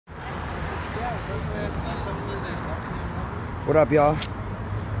What up, y'all?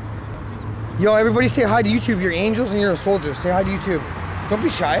 Yo, everybody say hi to YouTube. You're angels and you're a soldier. Say hi to YouTube. Don't be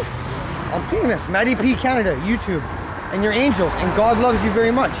shy. I'm famous. Matty P Canada, YouTube. And you're angels. And God loves you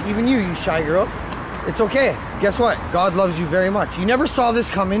very much. Even you shy girl. It's okay. Guess what? God loves you very much. You never saw this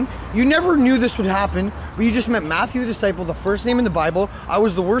coming. You never knew this would happen. But you just met Matthew the disciple, the first name in the Bible. I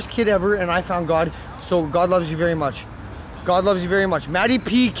was the worst kid ever and I found God. So God loves you very much. God loves you very much. Matty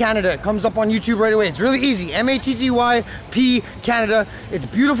P Canada. It comes up on YouTube right away. It's really easy. M-A-T-T-Y P Canada. It's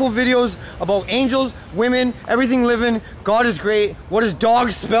beautiful videos about angels, women, everything living. God is great. What is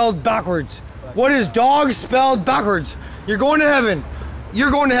dog spelled backwards? What is dog spelled backwards? You're going to heaven.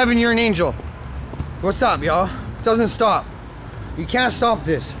 You're going to heaven. You're an angel. What's up, y'all? It doesn't stop. You can't stop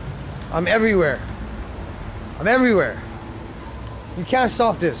this. I'm everywhere. I'm everywhere. You can't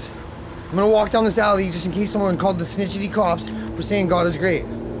stop this. I'm gonna walk down this alley just in case someone called the snitchity cops for saying God is great.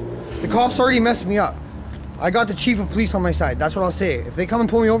 The cops already messed me up. I got the chief of police on my side. That's what I'll say. If they come and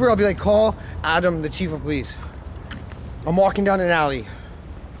pull me over, I'll be like, call Adam, the chief of police. I'm walking down an alley.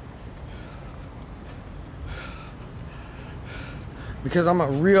 Because I'm a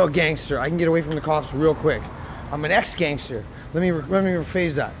real gangster. I can get away from the cops real quick. I'm an ex-gangster. Let me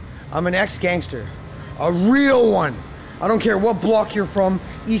rephrase that. I'm an ex-gangster. A real one. I don't care what block you're from,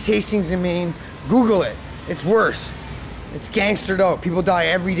 East Hastings in Maine, Google it. It's worse. It's gangstered out. People die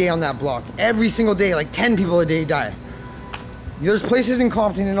every day on that block. Every single day, like 10 people a day die. There's places in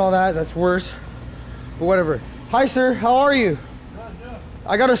Compton and all that, that's worse. But whatever. Hi sir, how are you? Good.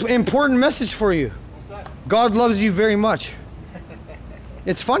 I got an important message for you. What's that? God loves you very much.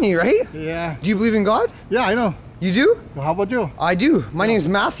 It's funny, right? Yeah. Do you believe in God? Yeah, I know. You do? Well, how about you? I do. My name is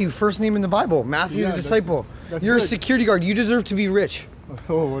Matthew, first name in the Bible. Matthew the disciple. You're good. A security guard. You deserve to be rich.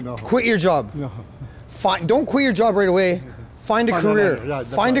 Oh, no. Quit your job. No. Don't quit your job right away. Find a career. No. Yeah,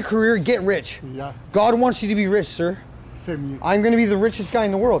 find a career, get rich. Yeah. God wants you to be rich, sir. Same. I'm going to be the richest guy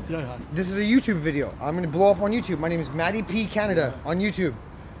in the world. Yeah. This is a YouTube video. I'm going to blow up on YouTube. My name is Matty P Canada on YouTube.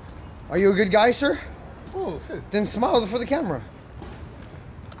 Are you a good guy, sir? Oh, sir. Then smile for the camera.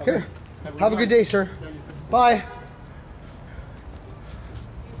 Here. Have a good day, sir. Bye.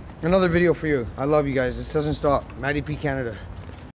 Another video for you. I love you guys. This doesn't stop. Matty P Canada.